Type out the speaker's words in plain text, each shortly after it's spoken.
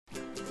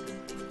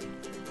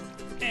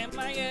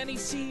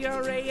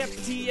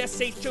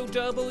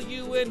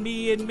MineCraftShow, and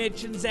me and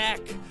Mitch and Zach.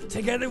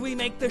 Together we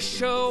make the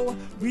show.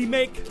 We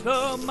make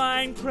the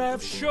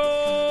Minecraft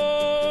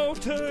Show.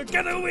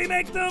 Together we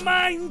make the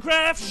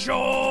Minecraft Show.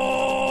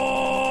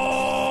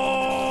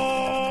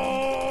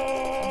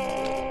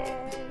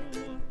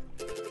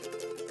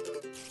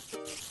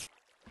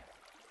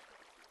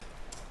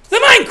 The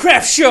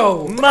Minecraft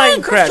Show.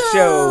 Minecraft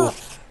Show.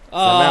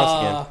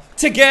 Mouse again.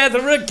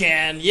 Together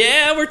again.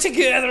 Yeah, we're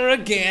together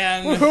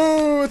again.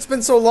 Woohoo! It's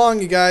been so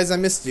long, you guys. I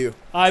missed you.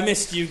 I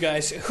missed you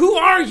guys. Who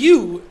are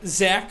you,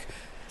 Zach?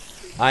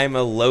 I'm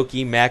a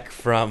Loki mech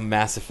from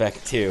Mass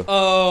Effect 2.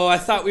 Oh, I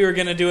thought we were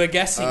going to do a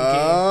guessing game. No, it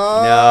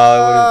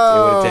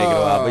would have taken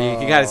a while,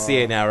 but you got to see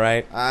it now,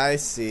 right? I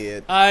see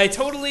it. I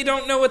totally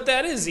don't know what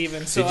that is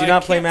even. So Did you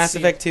not play Mass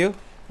Effect 2?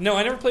 No,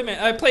 I never played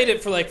I played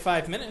it for like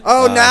 5 minutes.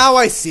 Oh, now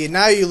I see it.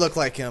 Now you look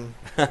like him.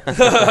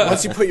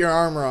 Once you put your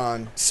armor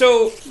on.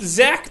 So,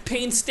 Zach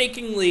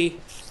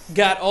painstakingly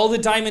got all the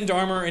diamond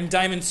armor and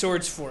diamond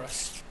swords for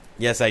us.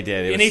 Yes, I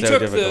did. It and was he so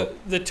took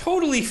difficult. the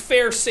totally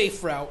fair,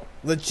 safe route.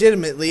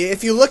 Legitimately,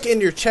 if you look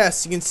in your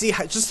chest, you can see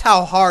just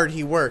how hard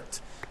he worked.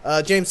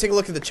 James, take a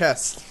look at the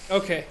chest.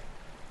 Okay.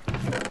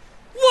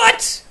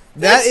 What?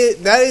 That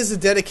is the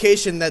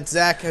dedication that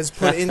Zach has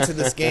put into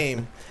this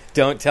game.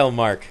 Don't tell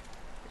Mark.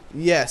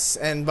 Yes,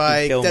 and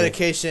by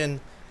dedication,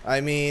 I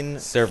mean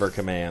server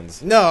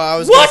commands. No, I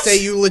was going to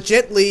say you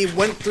legitly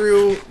went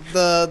through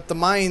the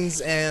mines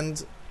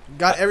and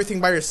got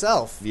everything by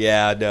yourself.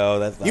 Yeah, no,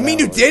 that's not. You mean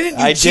you didn't?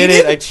 You I cheated?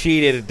 did it. I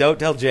cheated. Don't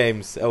tell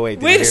James. Oh wait.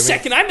 Wait a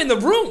second. I'm in the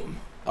room.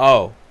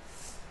 Oh,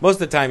 most of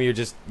the time you're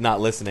just not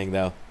listening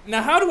though.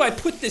 Now, how do I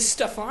put this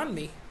stuff on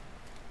me?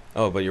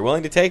 Oh, but you're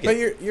willing to take it. But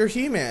you're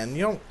He-Man.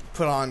 You don't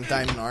put on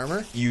diamond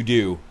armor. You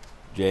do,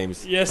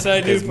 James. Yes,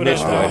 I do put on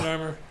diamond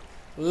armor.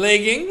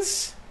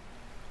 Leggings.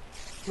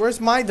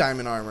 Where's my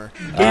diamond armor?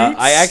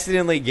 I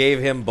accidentally gave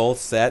him both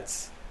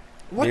sets.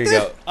 What there you the?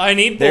 go. I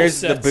need both There's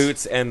sets. the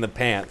boots and the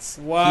pants.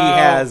 Wow. He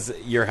has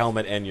your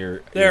helmet and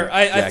your There, your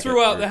I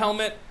threw out the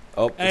helmet.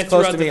 Oh, and it's I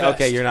close threw to out me. the Okay,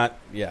 vest. you're not.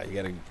 Yeah, you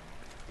gotta.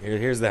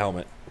 Here's the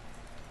helmet.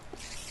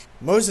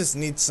 Moses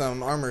needs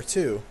some armor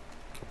too.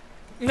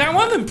 Now,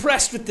 I'm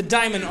impressed with the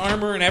diamond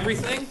armor and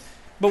everything,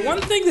 but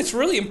one thing that's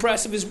really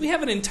impressive is we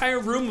have an entire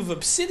room of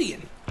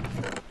obsidian.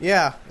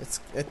 Yeah,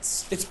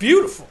 it's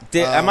beautiful.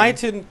 Am I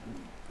to?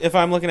 If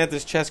I'm looking at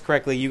this chest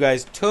correctly, you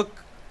guys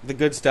took the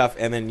good stuff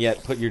and then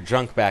yet put your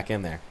junk back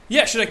in there.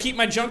 Yeah, should I keep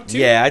my junk too?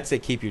 Yeah, I'd say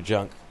keep your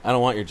junk. I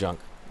don't want your junk.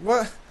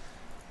 What?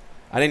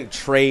 I didn't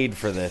trade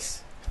for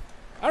this.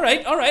 All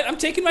right, I'm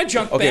taking my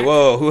junk Okay, back.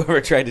 whoa, whoever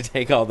tried to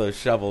take all those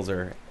shovels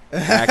or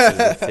axes,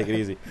 let's take it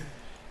easy.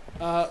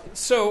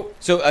 So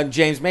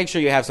James, make sure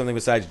you have something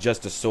besides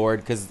just a sword,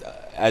 because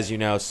as you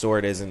know,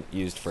 sword isn't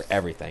used for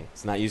everything.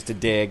 It's not used to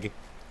dig.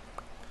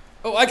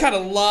 Oh, I got a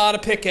lot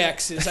of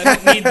pickaxes. I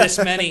don't need this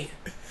many.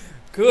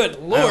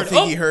 Good Lord. I don't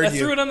think he heard I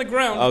threw it on the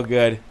ground. Oh,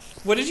 good.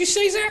 What did you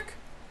say, Zach?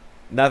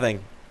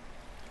 Nothing.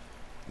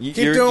 Keep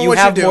doing you what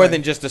have you're more doing.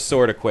 than just a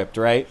sword equipped,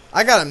 right?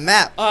 I got a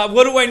map.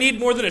 What do I need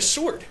more than a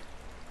sword?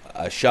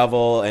 A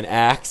shovel, an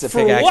axe, a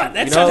For pickaxe. what?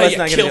 That's you know, not how let's you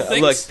not kill gonna,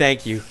 things. Look,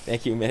 thank you,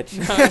 Mitch.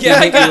 Yeah,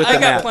 I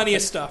got plenty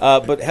of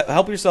stuff. But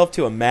help yourself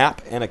to a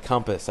map and a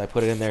compass. I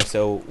put it in there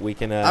so we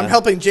can. I'm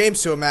helping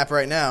James to a map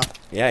right now.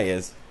 Yeah, he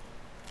is.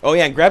 Oh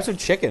yeah, and grab some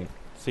chicken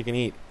so you can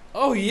eat.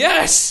 Oh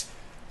yes.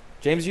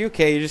 James, are you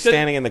okay? You're just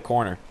standing in the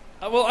corner.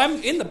 Well,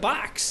 I'm in the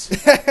box.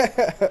 I'm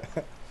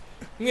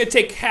going to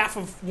take half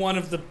of one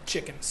of the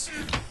chickens,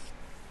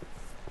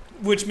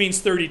 which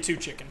means 32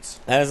 chickens.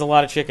 That is a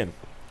lot of chicken.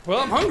 Well,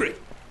 I'm hungry.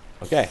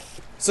 Okay.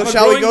 So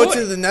shall we go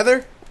to the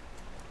Nether?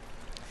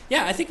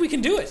 Yeah, I think we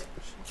can do it.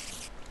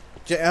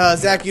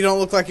 Zach, you don't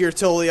look like you're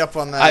totally up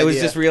on that I was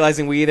idea. just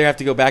realizing we either have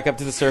to go back up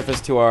to the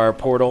surface to our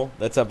portal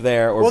that's up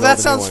there, or well, build that a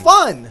new sounds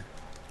one. fun.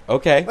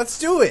 Okay. Let's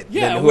do it.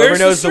 Yeah, then whoever where's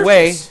knows the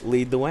way, surface?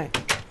 lead the way.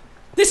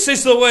 This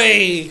is the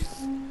way.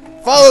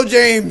 Follow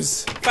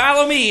James.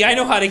 Follow me. I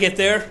know how to get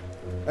there.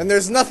 And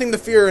there's nothing to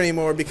fear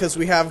anymore because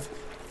we have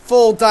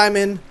full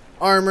diamond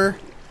armor.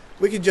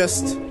 We could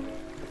just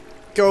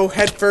go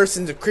headfirst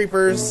into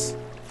creepers,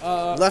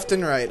 left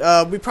and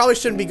right. We probably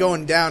shouldn't be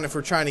going down if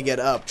we're trying to get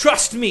up.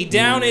 Trust me,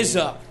 down is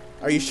up.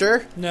 Are you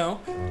sure?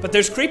 No, but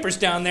there's creepers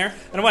down there,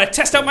 and I want to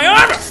test out my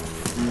armor.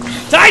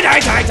 Die,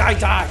 die, die, die,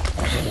 die.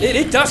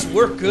 It does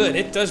work good.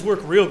 It does work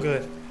real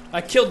good. I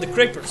killed the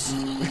creepers.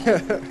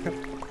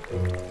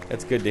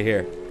 That's good to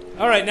hear.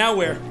 All right, now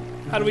where?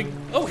 How do we...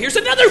 Oh, here's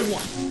another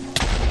one.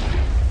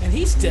 And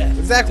he's dead.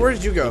 Zach, where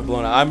did you go?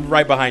 Blown up. I'm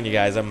right behind you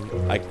guys.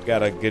 I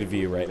got a good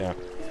view right now.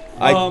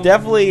 I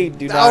definitely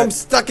do not. Now I'm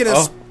stuck in a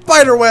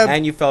spider web.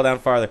 And you fell down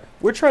farther.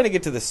 We're trying to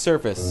get to the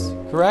surface,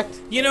 correct?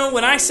 You know,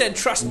 when I said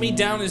trust me,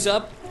 down is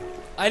up,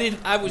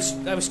 I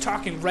was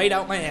talking right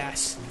out my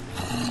ass.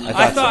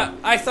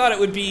 I thought it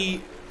would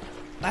be...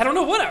 I don't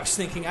know what I was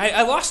thinking.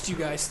 I lost you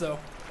guys, though.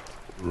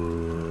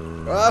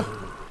 Do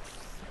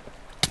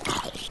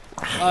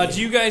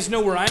you guys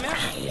know where I'm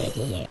at?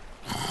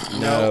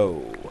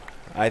 No.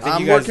 I think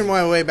I'm you guys... working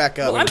my way back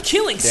up. Well, I'm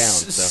killing down,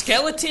 so.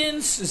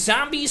 skeletons,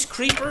 zombies,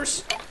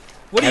 creepers.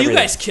 What are you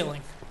Everything. guys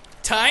killing?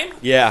 Time?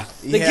 Yeah.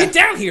 Then Yeah. get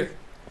down here.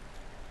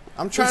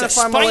 I'm trying to There's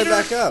a find my way spider.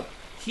 back up.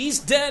 He's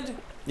dead.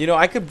 You know,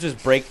 I could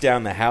just break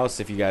down the house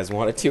if you guys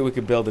wanted to. We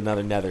could build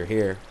another nether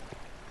here.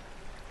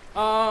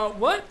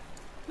 What?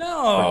 Forget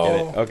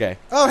No. it. Okay.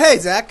 Oh, hey,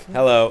 Zach.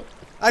 Hello.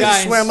 I Guys.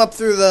 just swam up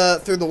through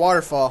the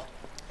waterfall.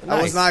 I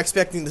was Nice. not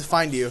expecting to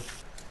find you.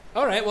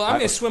 All right, well, I'm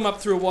going to swim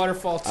up through a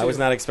waterfall, too. I was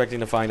not expecting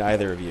to find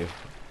either of you,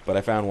 but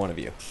I found one of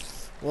you.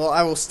 Well,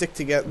 I will stick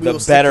together. We The will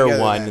stick better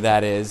together one, then.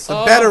 that is.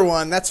 The better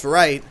one. That's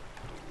right.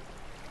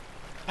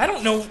 I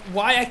don't know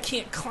why I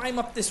can't climb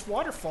up this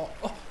waterfall.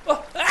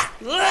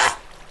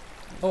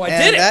 Oh, I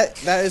And did it.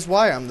 that is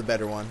why I'm the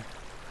better one.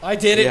 I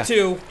did it, Yeah.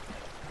 too.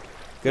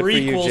 Good We're for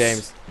you, equals.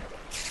 James.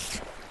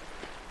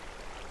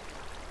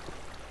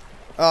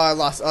 Oh, I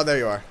lost. Oh, there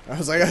you are. I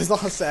was like, I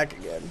lost Zach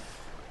again.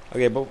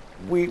 Okay, but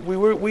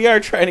we are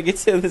trying to get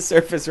to the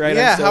surface, right?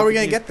 Yeah. I'm so How are we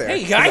gonna confused. get there?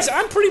 Hey, guys,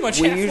 I'm pretty much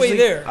We halfway usually-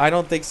 there. I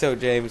don't think so,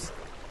 James.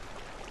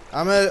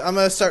 I'm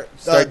gonna start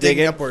Start digging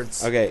digging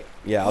upwards. Okay,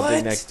 yeah, I'll What?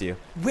 dig next to you.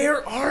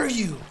 Where are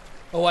you?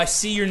 Oh, I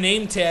see your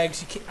name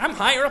tags. I'm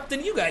higher up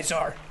than you guys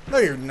are. No,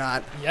 you're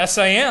not. Yes,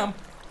 I am.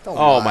 Don't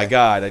Oh lie. my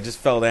God, I just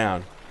fell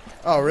down.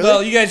 Oh, really?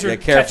 Well, you guys are Yeah,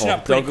 careful. catching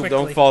up pretty Don't quickly.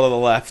 don't fall to the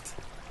left.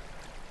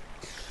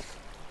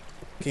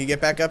 Can you get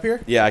back up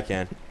here? Yeah, I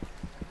can.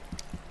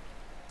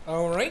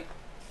 All right.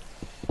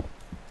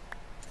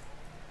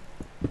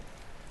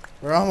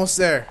 We're almost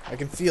there. I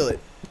can feel it.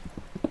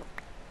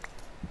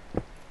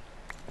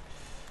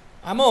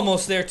 I'm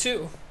almost there,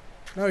 too.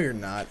 No, you're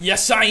not.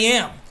 Yes, I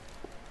am.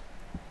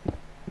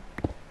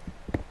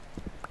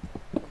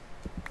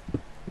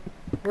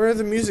 Where did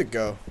the music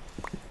go?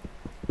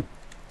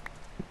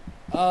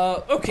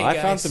 Okay, I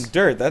guys. found some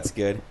dirt. That's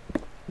good.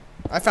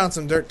 I found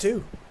some dirt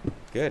too.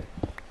 Good.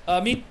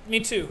 Me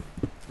too.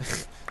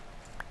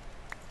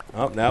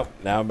 Oh no,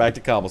 now I'm back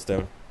to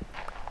cobblestone.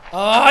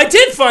 I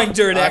did find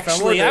dirt, I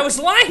found more actually. dirt. I was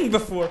lying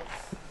before.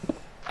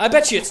 I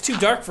bet you it's too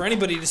dark for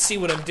anybody to see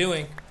what I'm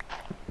doing.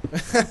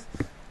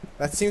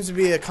 That seems to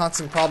be a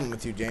constant problem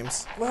with you,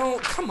 James. Well,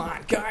 come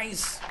on,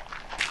 guys.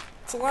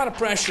 It's a lot of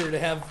pressure to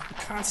have a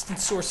constant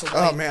source of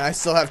light. Oh man, I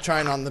still have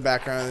Trine on the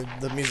background.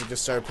 The music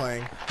just started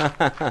playing.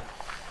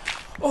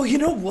 Oh, you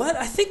know what?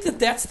 I think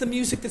that's the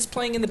music that's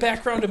playing in the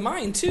background of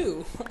mine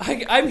too.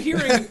 I'm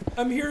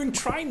hearing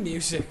Trine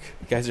music.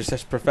 You guys are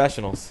such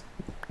professionals.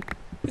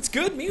 It's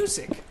good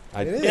music.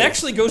 I, It is. It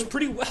actually goes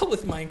pretty well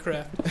with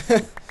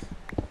Minecraft.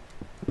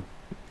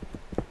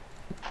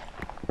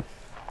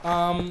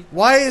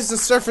 Why is the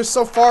surface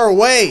so far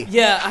away?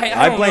 Yeah, I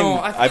I don't blame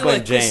know. I feel blame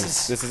like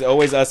James. This is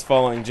always us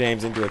following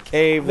James into a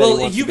cave. that he well,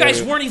 wants you to go guys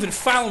to. weren't even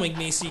following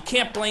me, so you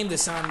can't blame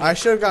this on me. I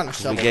should have gotten a We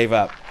shovel. gave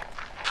up.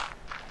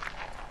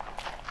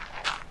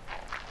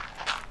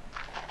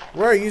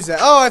 Where are you, Zach?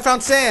 Oh, I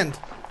found sand.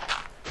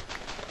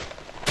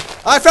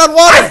 I found I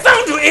water.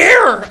 found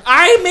air!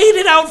 I made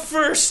it out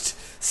first!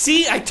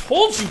 See, I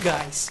told you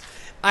guys.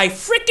 I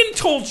frickin'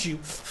 told you.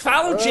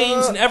 Follow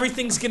James and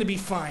everything's gonna be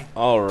fine.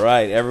 All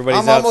right, everybody's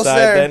I'm almost outside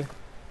there. then.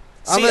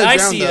 I'm See, gonna I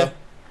drown, see though. ya.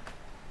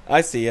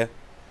 I see ya.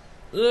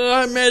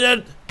 I made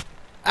it.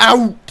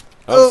 Ow.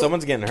 Oh,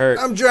 someone's getting hurt.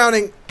 I'm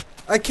drowning.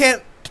 I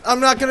can't. I'm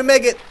not gonna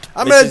make it.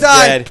 I'm Mitch gonna is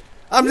die. dead.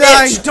 I'm Mitch,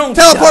 dying. don't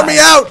Teleport die. me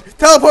out.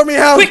 Teleport me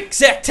out. Quick,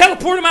 Zach,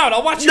 teleport him out.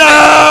 I'll watch you.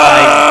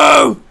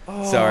 No.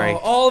 Sorry.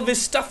 All of his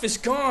stuff is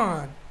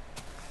gone.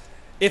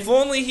 If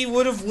only he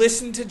would have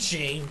listened to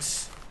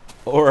James.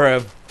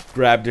 Or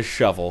grabbed a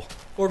shovel.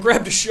 Or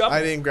grabbed a shovel.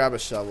 I didn't grab a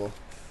shovel.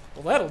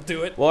 Well, that'll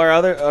do it. Well,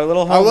 our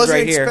little I home's wasn't.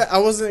 right here. I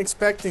wasn't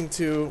expecting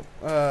to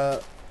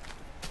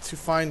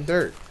find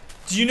dirt.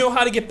 Do you know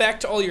how to get back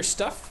to all your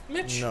stuff,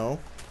 Mitch? No.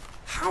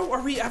 How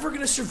are we ever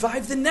going to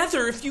survive the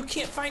nether if you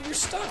can't find your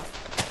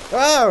stuff?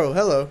 Oh,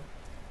 hello.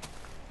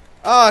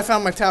 Oh, I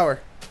found my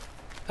tower.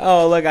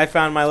 Oh, look, I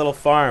found my little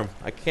farm.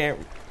 I can't.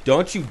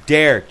 Don't you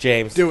dare,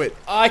 James. Do it.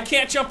 I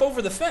can't jump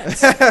over the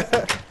fence.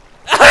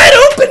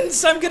 It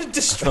opens! I'm going to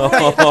destroy it.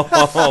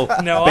 Oh,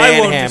 No, I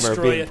won't banhammer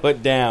destroy being it.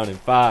 put down in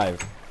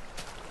 5.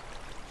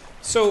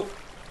 So,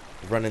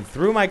 Running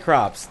through my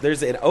crops.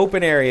 There's an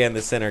open area in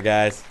the center,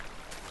 guys.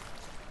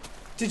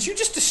 did you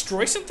just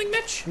destroy something,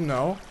 Mitch?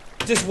 No.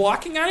 Does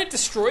walking on it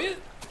destroy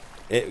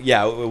it?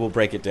 Yeah, it will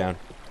break it down.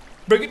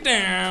 Break it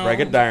down. Break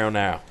it down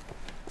now.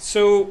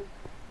 So,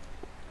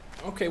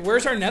 okay,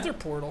 where's our nether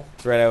portal?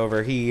 It's right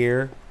over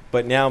here.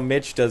 But now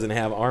Mitch doesn't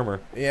have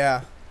armor.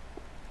 Yeah.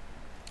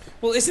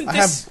 Well, isn't I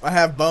this...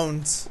 have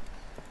bones.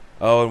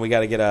 Oh, and we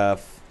got to get a...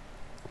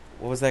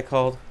 What was that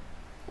called?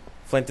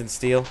 Flint and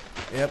steel.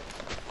 Yep.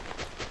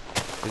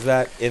 Is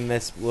that in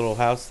this little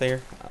house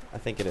there? I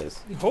think it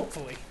is.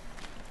 Hopefully.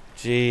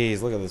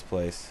 Jeez, look at this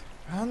place.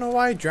 I don't know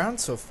why I drowned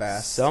so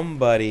fast.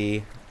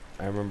 Somebody,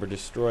 I remember,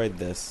 destroyed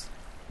this.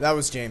 That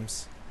was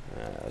James.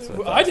 That's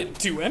what I didn't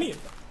do any of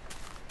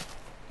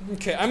it.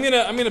 Okay, I'm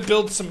gonna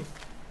build some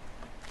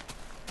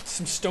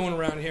stone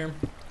around here.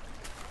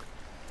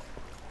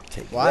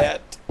 Take Why?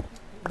 that.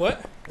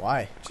 What?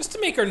 Why? Just to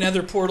make our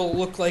nether portal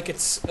look like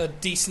it's a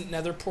decent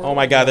nether portal. Oh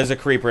my god, there's a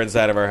creeper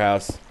inside of our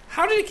house.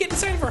 How did it get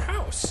inside of our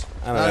house?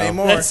 I don't Not know.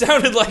 anymore. That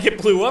sounded like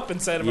it blew up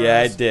inside of our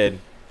Yeah, house. it did.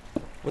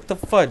 What the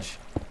fudge?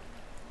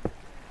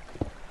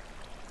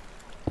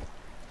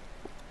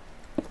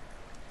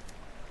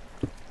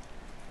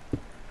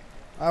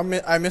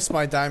 I missed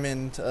my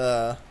diamond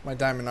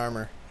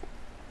armor.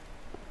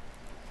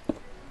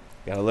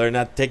 Gotta learn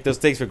not to take those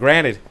things for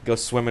granted. Go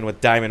swimming with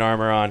diamond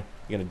armor on.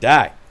 You're gonna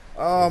die.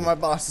 Oh, my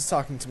boss is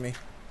talking to me.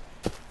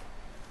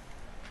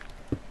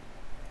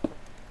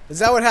 Is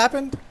that what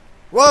happened?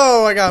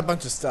 Whoa, I got a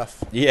bunch of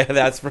stuff. Yeah,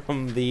 that's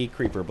from the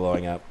creeper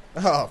blowing up.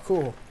 Oh,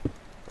 cool.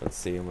 Let's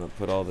see. I'm gonna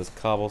put all this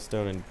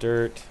cobblestone and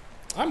dirt.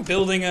 I'm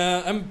building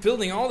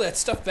all that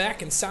stuff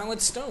back in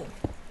solid stone.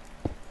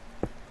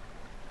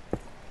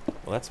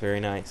 Well, that's very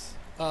nice.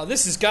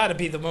 This has got to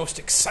be the most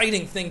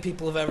exciting thing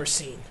people have ever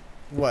seen.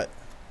 What?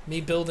 Me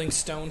building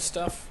stone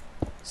stuff.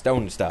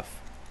 Stone stuff.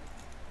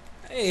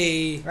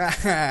 Hey.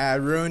 I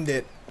ruined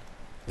it.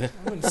 I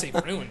wouldn't say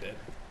ruined it.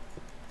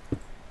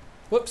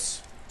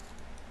 Whoops.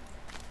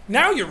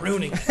 Now you're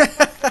ruining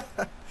it.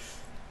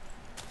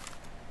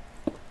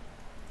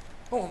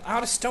 Oh, I'm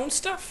out of stone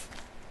stuff?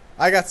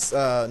 I got,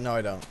 no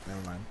I don't.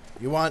 Never mind.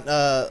 You want,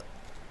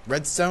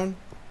 redstone?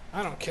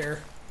 I don't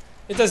care.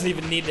 It doesn't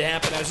even need to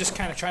happen. I was just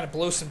kind of trying to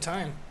blow some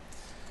time.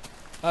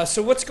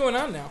 So what's going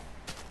on now?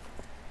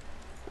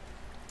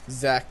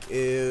 Zach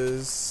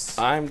is...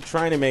 I'm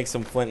trying to make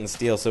some flint and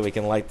steel so we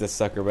can light this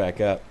sucker back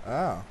up.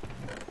 Oh.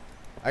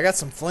 I got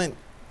some flint.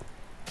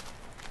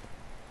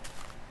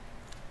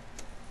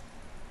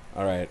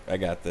 Alright, I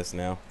got this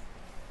now.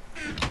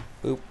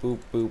 Boop, boop,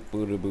 boop,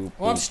 boop, boop.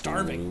 Well, I'm boop,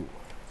 starving.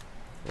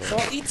 boop. So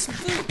I'll eat some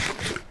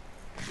food.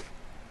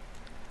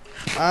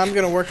 I'm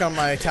gonna work on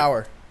my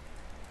tower.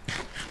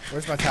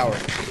 Where's my tower?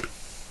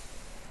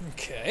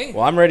 Okay.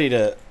 Well, I'm ready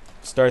to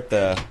start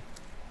the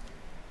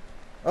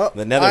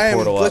nether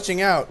portal up. I am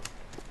glitching out.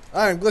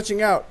 I am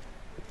glitching out.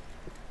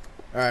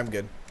 Alright, I'm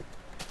good.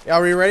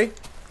 Are we ready?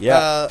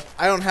 Yeah.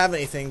 I don't have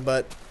anything,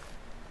 but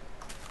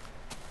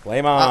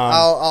Flame on.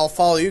 I'll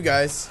follow you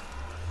guys.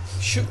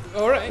 Shoot.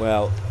 All right.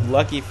 Well,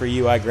 lucky for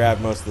you, I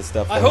grabbed most of the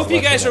stuff. I that was hope you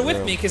left in guys that are with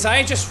room. me, because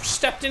I just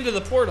stepped into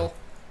the portal.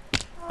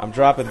 I'm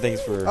dropping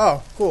things for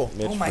Oh, cool.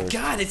 Mitch Oh my first.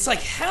 god, it's like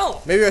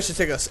hell. Maybe I should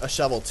take a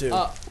shovel, too.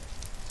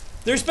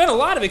 There's been a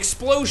lot of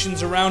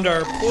explosions around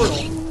our portal.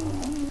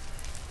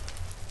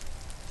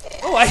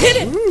 Oh, I hit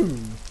it! Ooh.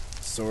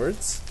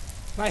 Swords.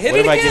 I hit What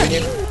it am I again.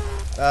 giving you?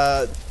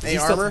 Any you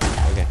still- armor?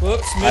 Okay.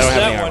 Whoops, missed I don't have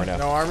that any one. armor now.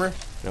 No armor?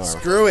 No armor.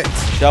 Screw it.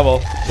 Shovel.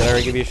 Did I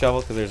already give you a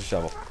shovel? Because there's a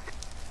shovel.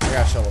 I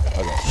got a shovel.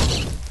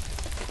 Okay.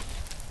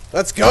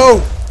 Let's go!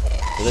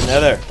 To the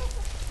nether.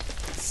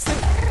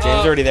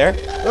 James already there?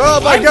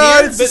 Oh my I'm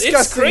god, here, it's but disgusting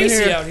it's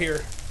crazy here. out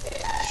here.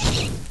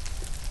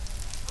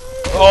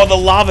 Oh, the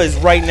lava is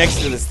right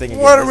next to this thing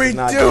again. What are This we is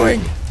not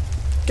doing? good.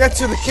 Get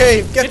to the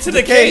cave. Get to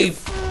the cave.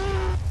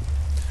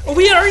 Oh,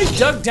 we had already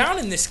dug down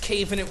in this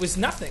cave and it was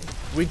nothing.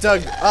 We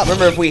dug up.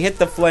 Remember, if we hit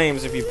the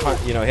flames, if you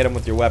hit them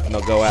with your weapon,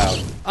 they'll go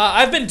out.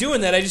 I've been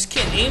doing that. I just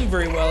can't aim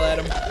very well at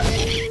them.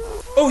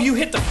 Oh, you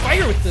hit the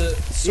fire with the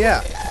sword.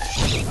 Yeah,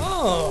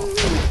 Oh.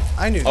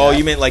 I knew that. Oh,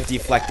 you meant like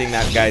deflecting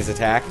that guy's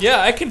attack?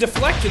 Yeah, I can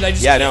deflect it. I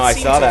just Yeah, can't no, I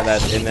seem saw to-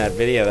 that in that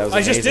video. That was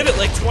I just did it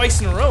like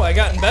twice in a row. I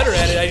gotten better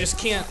at it. I just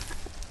can't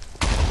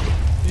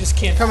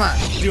Come on.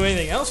 do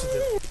anything else with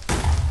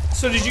it.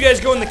 So did you guys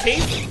go in the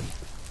cave?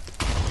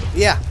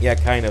 Yeah. Yeah,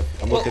 kind of.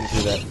 I'm Well- looking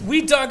through that.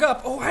 We dug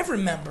up. Oh, I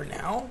remember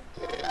now.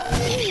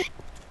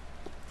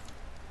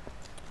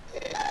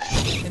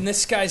 And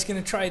this guy's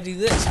gonna try to do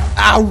this.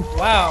 Huh? Ow.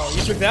 Wow,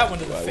 you took that one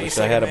to the I face. wish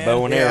I had a man.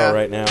 bow and arrow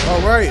right now. Oh,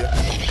 where are you?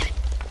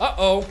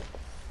 Uh-oh.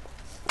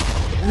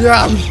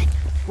 Yeah.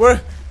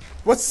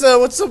 What's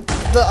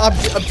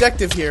the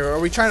objective here? Are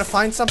we trying to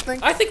find something?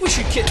 I think we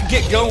should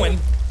get going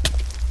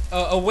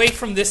away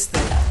from this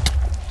thing.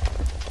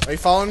 Are you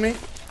following me?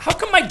 How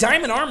come my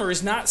diamond armor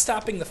is not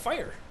stopping the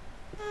fire?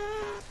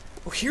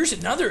 Oh, here's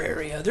another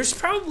area. There's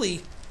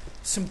probably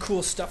some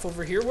cool stuff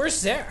over here. Where's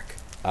Zach?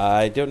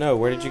 I don't know.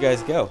 Where did you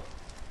guys go?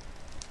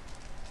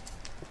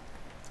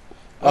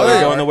 Oh, Oh, there we're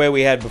you going are. the way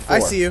we had before. I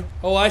see you.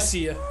 Oh, I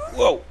see you.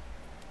 Whoa.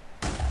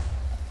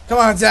 Come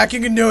on, Zach, you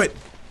can do it.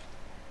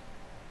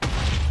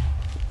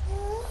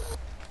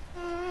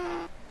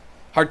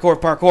 Hardcore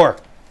parkour.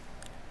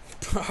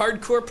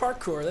 Hardcore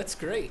parkour. That's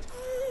great.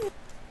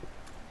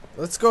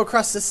 Let's go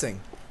across this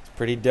thing. It's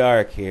pretty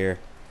dark here.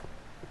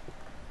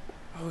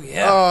 Oh,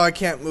 yeah. Oh, I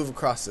can't move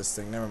across this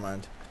thing. Never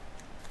mind.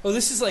 Oh,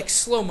 this is like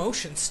slow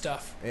motion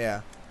stuff.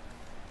 Yeah.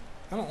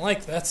 I don't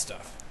like that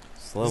stuff.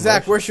 Slow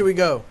Zach, motion. where should we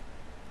go?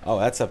 Oh,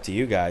 that's up to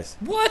you guys.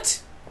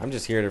 What? I'm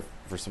just here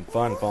for some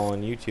fun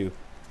following you two.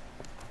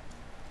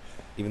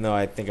 Even though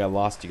I think I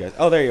lost you guys.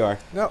 Oh, there you are.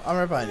 No, I'm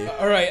right behind you.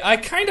 All right, I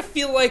kind of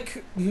feel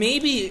like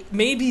maybe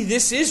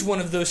this is one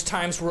of those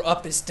times where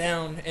up is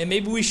down, and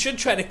maybe we should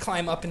try to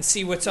climb up and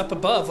see what's up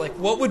above. Like,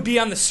 what would be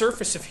on the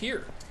surface of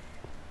here?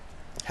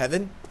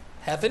 Heaven?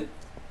 Heaven?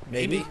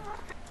 Maybe.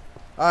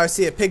 Oh, I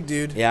see a pig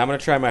dude. Yeah, I'm gonna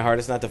try my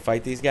hardest not to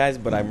fight these guys,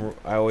 but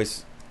I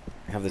always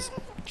have this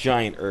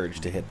giant urge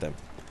to hit them.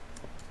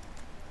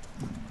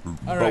 All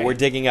But right. we're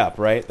digging up,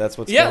 right? That's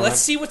what's Yeah, going let's on?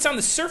 see what's on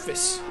the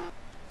surface.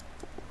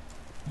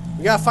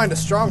 We gotta find a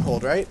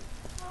stronghold, right?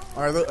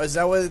 Is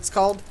that what it's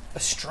called? A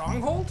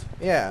stronghold?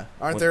 Yeah.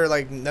 Aren't there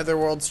like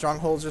netherworld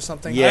strongholds or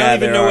something? Yeah, I don't even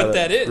there know are what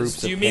that is.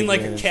 groups Do you of mean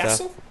like pigmen a and stuff.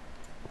 castle?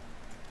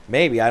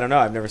 Maybe, I don't know.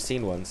 I've never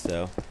seen one,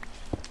 so.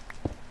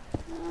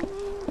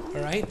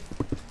 All right.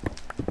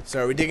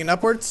 So are we digging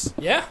upwards?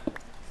 Yeah.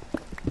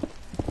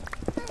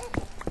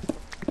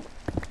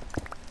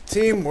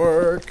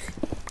 Teamwork.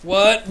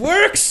 What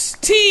works?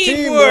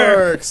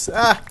 Teamwork. Teamworks.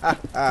 Ah ha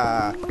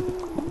ha.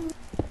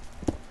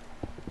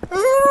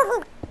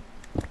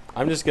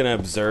 I'm just gonna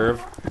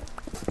observe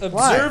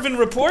Observe and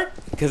report.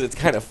 because it's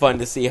kind of fun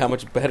to see how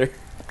much better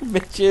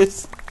Mitch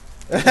is.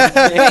 Wait,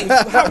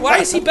 why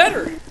is he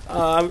better?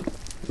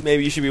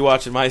 Maybe you should be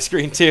watching my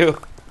screen too.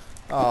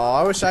 Oh,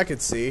 I wish I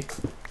could see.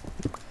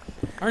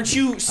 Aren't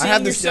you seeing I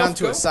have this yourself down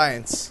to go? a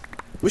science.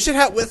 We should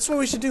have. That's what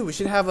we should do. We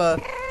should have a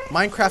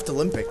Minecraft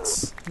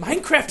Olympics.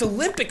 Minecraft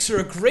Olympics are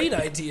a great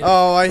idea.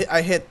 Oh,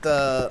 I hit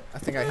the. I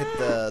think I hit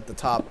the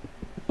top.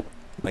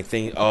 Like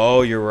thing.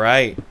 Oh, you're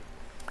right.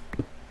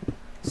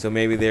 So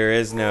maybe there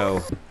is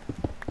no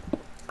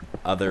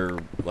other,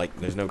 like,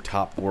 there's no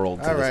top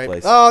world to All this right.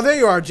 place. Oh, there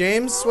you are,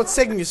 James. What's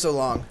taking you so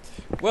long?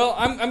 Well,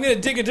 I'm gonna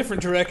dig a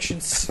different direction.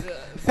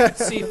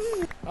 See,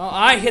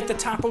 I hit the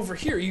top over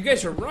here. You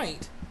guys are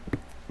right.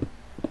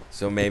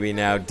 So maybe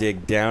now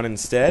dig down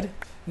instead?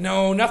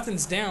 No,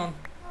 nothing's down.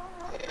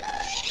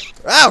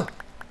 Ow!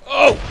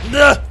 Oh,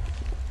 no.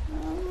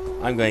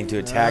 I'm going to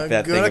attack I'm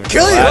that thing. gonna It's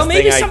kill the you. last Well,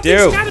 maybe thing I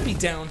something's do. gotta be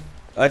down.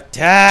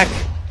 Attack!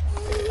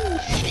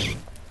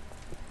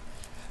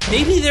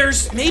 Maybe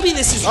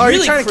this is Oh, are you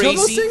really trying to kill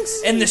those crazy,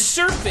 things? and the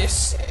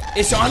surface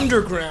is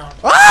underground.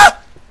 Ah!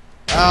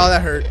 Oh,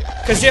 that hurt.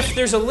 Because if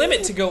there's a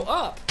limit to go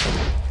up.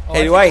 Oh,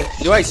 Hey,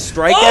 do I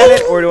strike Oh!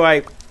 at it, or do I...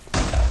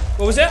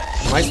 What was that?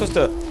 Am I supposed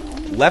to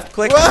left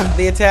click What?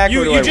 the attack, or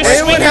You do I just right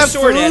swing Anyone your have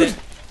sword at food? it.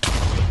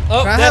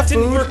 Oh, Can I that have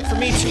didn't food? work for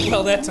me too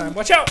well that time.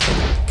 Watch out!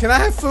 Can I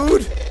have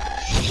food?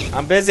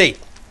 I'm busy.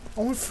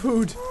 I want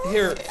food.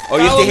 Here. Oh,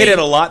 you have follow to hit me. it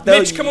a lot, though?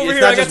 Mitch, come over it's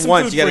here. not I got just some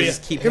once. food You gotta for you.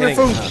 just keep Give me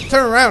hitting. food.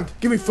 Turn around.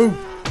 Give me food.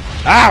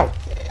 Ow!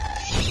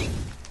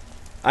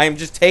 I am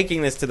just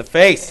taking this to the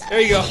face. There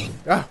you go.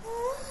 Ah,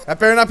 that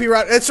better not be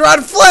rotten. It's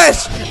rotten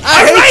flesh.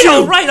 I hate you.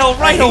 All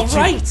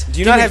right. Do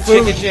you not have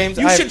food. chicken, James?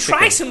 You I have should try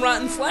chicken. some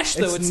rotten flesh,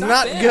 though. It's It's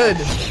not bad.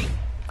 good.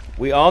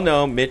 We all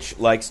know Mitch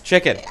likes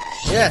chicken.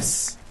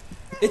 Yes.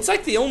 It's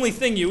like the only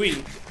thing you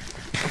eat.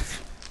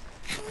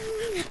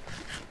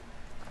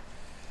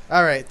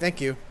 All right. Thank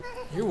you.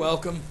 You're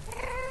welcome.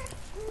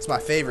 It's my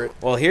favorite.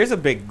 Well, here's a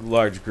big,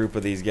 large group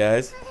of these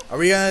guys. Are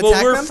we gonna Well,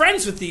 attack we're them?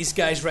 friends with these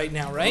guys right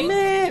now, right?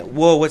 Meh.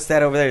 Whoa, what's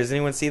that over there? Does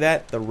anyone see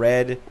that? The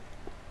red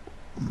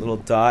little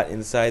dot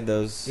inside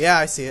those... Yeah,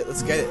 I see it.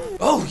 Let's get it.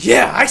 Oh,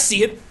 yeah, I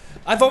see it.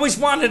 I've always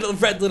wanted a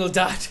red little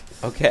dot.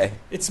 Okay.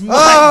 It's mine.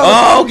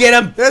 Oh, get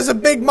him! There's a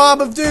big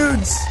mob of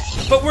dudes.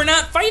 But we're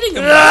not fighting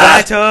them.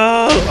 Battle!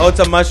 Oh, it's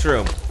a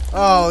mushroom.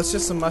 Oh, it's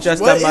just a mushroom.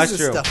 Just What a is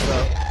mushroom. this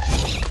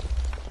stuff,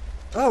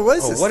 though? Oh, what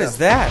is this Oh, what stuff? is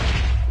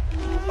that?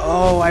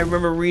 Oh, I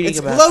remember reading It's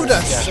about glow this.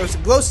 dust. Or it's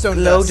glowstone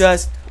Glow dust.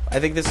 dust. I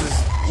think this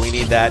is... We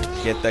need that.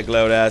 Get the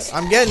glow dust.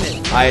 I'm getting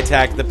it. I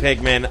attacked the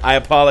pigmen. I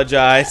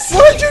apologize.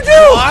 What did you do?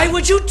 Why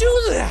would you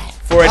do that?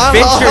 For I'll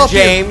adventure, help you.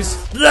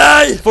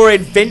 James. For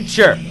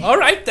adventure. All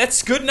right,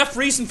 that's good enough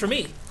reason for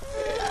me.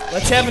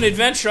 Let's have an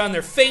adventure on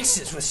their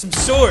faces with some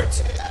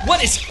swords.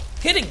 What is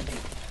hitting me?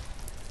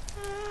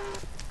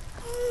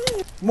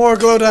 More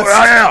glow dust.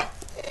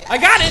 I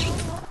got it.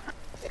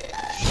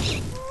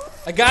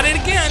 I got it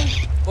again.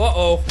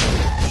 Uh-oh.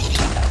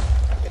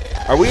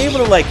 Are we able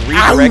to, like,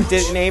 redirect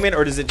it and aim it,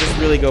 or does it just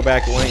really go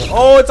back to one?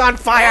 Oh, it's on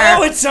fire!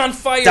 Oh, it's on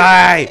fire.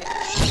 Die!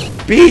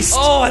 Beast!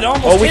 Oh, it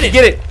almost Oh, we hit can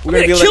get it. We're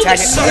gonna I'm be able to kill attack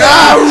this it.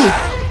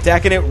 son.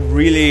 Attacking it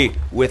really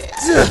with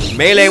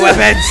melee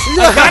weapons.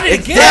 I got it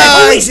again. Yeah,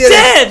 Oh, I he's did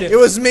dead. It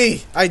was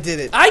me. I did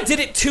it. I did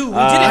it too. We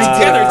did it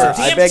together. It's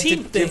a I damn beg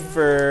team to thing.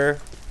 differ.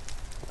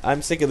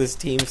 I'm sick of this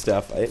team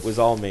stuff. It was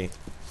all me.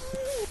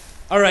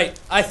 All right,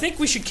 I think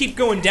we should keep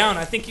going down.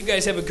 I think you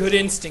guys have a good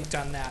instinct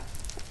on that.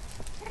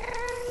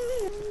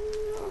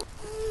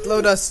 Glow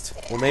dust.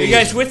 Well, Are maybe you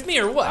guys with me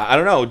or what? I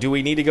don't know. Do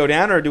we need to go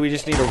down, or do we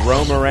just need to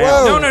roam around?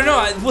 Whoa.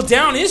 No. Well,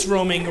 down is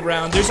roaming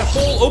around. There's a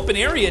whole open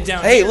area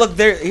down Hey, here. look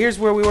there. Here's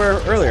where we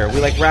were earlier. We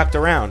like wrapped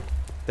around.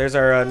 There's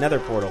our nether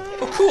portal.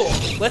 Oh,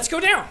 cool. Let's go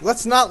down.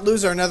 Let's not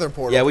lose our nether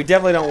portal. Yeah, we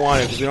definitely don't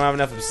want it because we don't have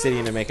enough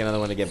obsidian to make another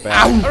one to get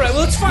back. All right,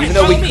 well, it's fine. Even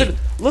though Follow we me. could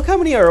look how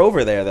many are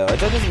over there though. That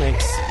doesn't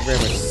make very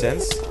much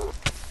sense.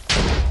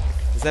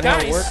 Is that how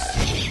it Guys.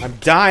 works? I'm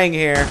dying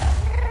here.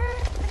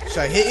 Should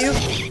I hit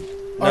you?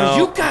 No, Are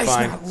you I'm guys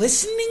fine. not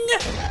listening?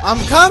 I'm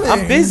coming.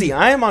 I'm busy.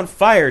 I am on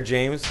fire,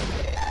 James.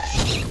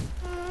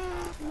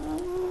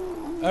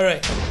 All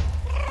right.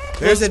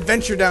 There's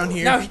adventure down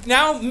here.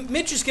 Now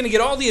Mitch is going to get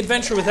all the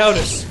adventure without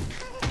us.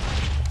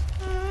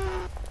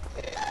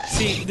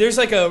 See, there's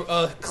like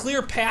a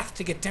clear path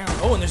to get down.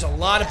 Oh, and there's a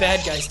lot of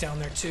bad guys down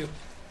there, too.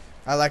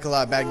 I like a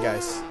lot of bad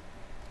guys.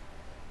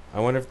 I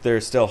wonder if they're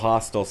still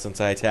hostile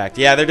since I attacked.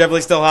 Yeah, they're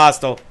definitely still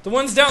hostile. The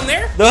ones down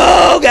there?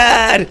 Oh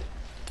God!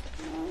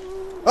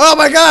 Oh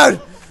my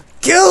god!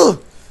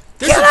 Kill!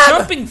 There's Kill a him!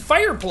 jumping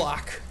fire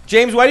block.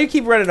 James, why do you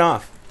keep running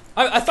off?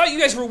 I thought you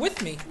guys were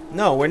with me.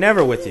 No, we're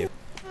never with you.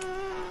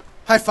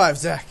 High five,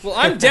 Zach. Well,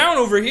 I'm down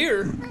over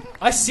here.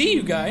 I see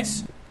you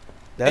guys.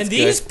 That's and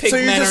these good. pig So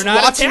you're men just are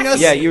not watching attacking.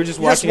 us? Yeah, you were just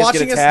watching us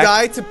get attacked.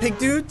 die to pig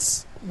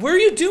dudes? What are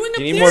you doing up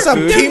Do you need there? more Some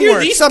food? Down here,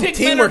 teamwork. these Some pig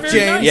men are teamwork, very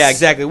James. nice. Yeah,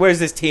 exactly. Where's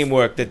this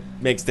teamwork that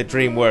makes the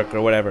dream work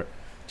or whatever?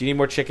 Do you need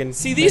more chicken?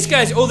 See, these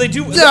guys, oh, they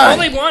do. Yeah. All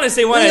they want is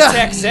they want to Yeah.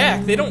 attack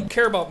Zach. They don't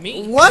care about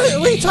me. What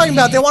are you talking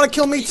about? They want to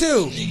kill me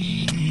too.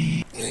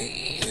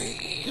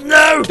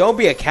 No! Don't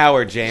be a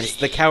coward, James.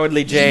 The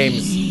cowardly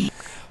James.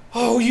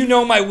 Oh, you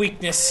know my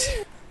weakness.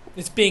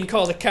 It's being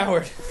called a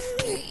coward.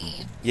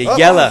 You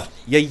yella.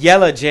 You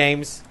yella,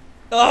 James.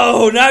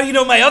 Oh, now you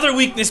know my other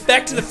weakness.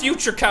 Back to the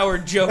Future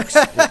coward jokes.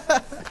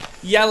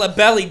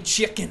 Yellow-bellied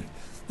chicken.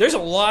 There's a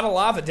lot of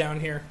lava down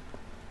here.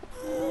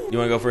 You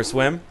want to go for a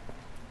swim?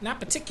 Not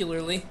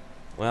particularly.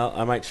 Well,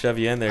 I might shove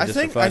you in there I just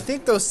think for fun. I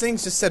think those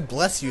things just said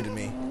 "bless you" to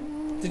me.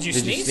 Did you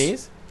Did sneeze? you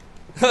sneeze?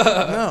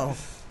 No,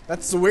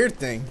 that's the weird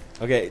thing.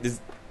 Okay,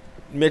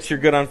 Mitch, you're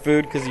good on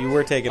food because you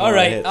were taking a All lot of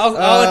right, hits.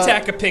 I'll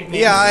attack a pig man.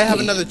 Yeah, I have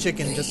another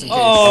chicken just in case.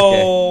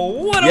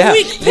 Oh, what a Yeah,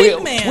 weak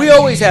pig man! we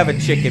always have a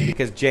chicken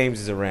because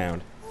James is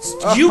around.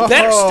 You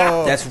better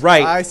stop. That's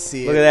right. I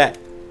see Look it. at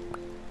that.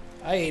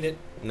 I ate it.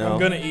 No. I'm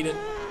gonna eat it.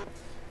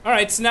 All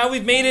right, so now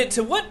we've made it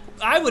to what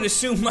I would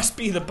assume must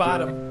be the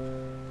bottom.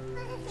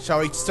 Shall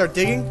we start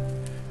digging?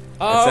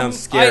 That sounds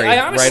scary.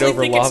 I honestly Right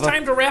over think it's lava?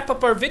 time to wrap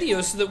up our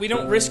video so that we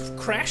don't risk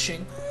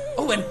crashing.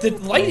 Oh, and the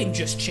lighting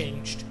just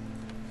changed.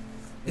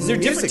 Is there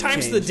The different music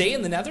times of the changed. day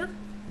in the Nether?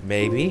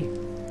 Maybe.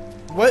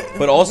 What?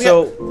 But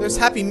also- there's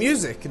happy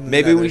music. In the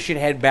Maybe Nether. we should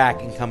head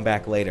back and come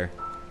back later.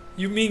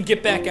 You mean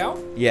get back out?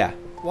 Yeah.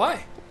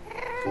 Why?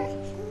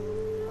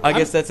 I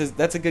guess that's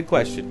a good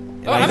question.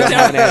 And Oh, I I'm don't down.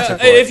 have an answer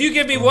for If it. you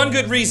give me one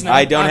good reason,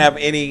 I don't I'm- have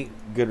any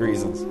good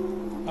reasons.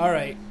 All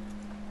right.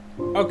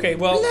 Okay.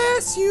 Well,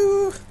 Bless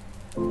you.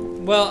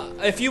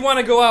 if you want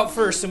to go out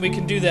first, then we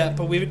can do that.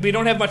 But we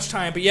don't have much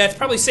time. But yeah, it's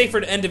probably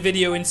safer to end a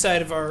video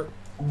inside of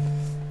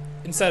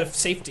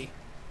safety.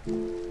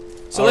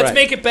 So All let's right.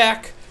 make it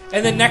back,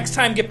 and then next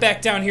time get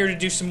back down here to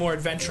do some more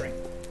adventuring.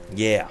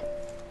 Yeah.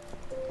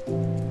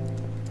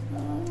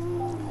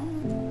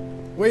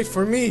 Wait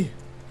for me.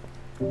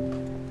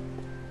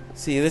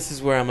 See, this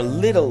is where I'm a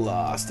little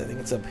lost. I think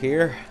it's up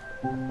here.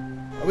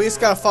 We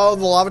just gotta follow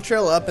the lava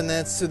trail up, and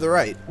then it's to the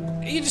right.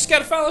 You just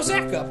gotta follow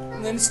Zach up,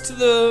 and then it's to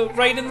the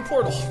right in the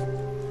portal.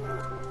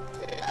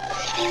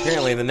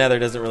 Apparently, the Nether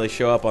doesn't really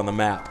show up on the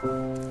map.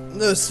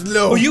 No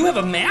slow. Oh, you have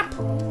a map?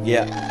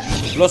 Yeah.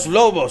 Los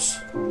Lobos.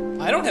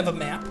 I don't have a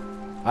map.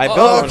 I built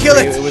Oh, one kill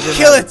for you. it! Was in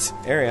Kill that it!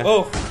 area.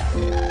 Oh,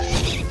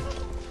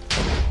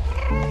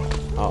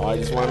 Oh, I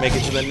just want to make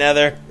it to the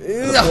Nether.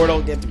 The Yeah.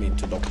 portal. Get me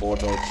to the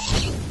portal.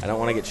 I don't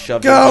want to get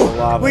shoved into the Go!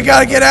 lava. We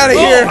gotta get out of oh!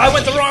 here! I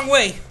went the wrong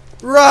way,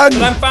 Run!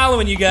 but I'm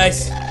following you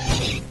guys. I'll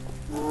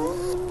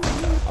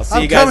see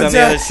I'm you guys coming, on the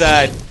Zach. other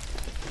side.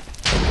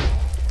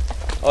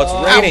 Oh, it's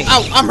Ow, raining.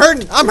 ow, I'm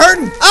hurting! I'm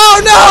hurting!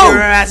 Oh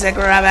Jurassic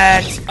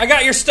Rabbit. I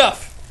got your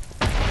stuff.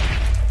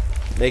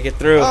 Make it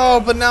through. no! Oh,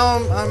 but now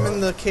I'm in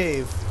the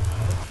cave.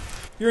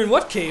 You're in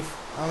what cave?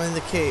 I'm in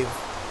the cave.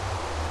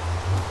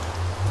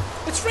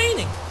 It's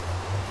raining.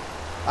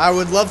 I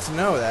would love to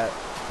know that.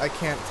 I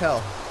can't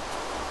tell.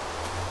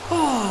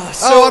 Oh,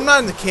 Oh, I'm not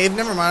in the cave.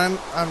 Never mind.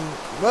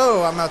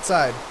 Whoa, I'm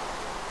outside.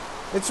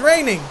 It's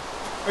raining.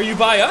 Are you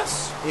by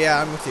us?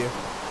 Yeah, I'm with you.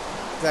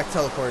 Zach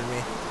teleported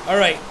me. All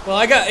right. Well,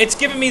 it's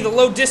giving me the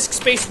low disk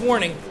space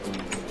warning,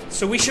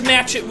 so we should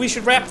match it. We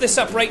should wrap this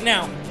up right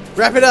now.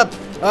 Wrap it up.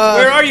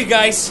 Where are you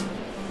guys?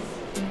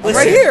 I'm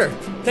right here.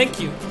 Thank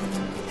you.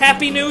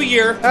 Happy New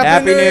Year.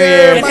 Happy New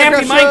Year. And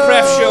happy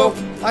Minecraft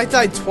show. I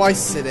died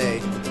twice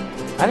today.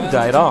 I didn't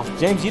die at all.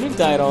 James, you didn't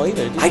die at all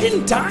either, did you? I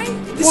didn't die.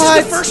 This What?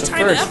 is the first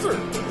time first. ever.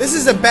 This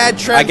is a bad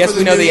trend I guess for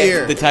we the know new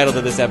year. the title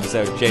to this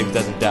episode. James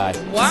doesn't die.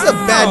 Wow. This is a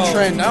bad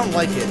trend. I don't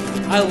like it.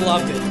 I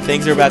loved it.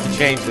 Things are about to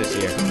change this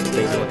year.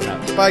 Things are looking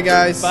up. Bye,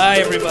 guys. Bye,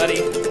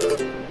 everybody.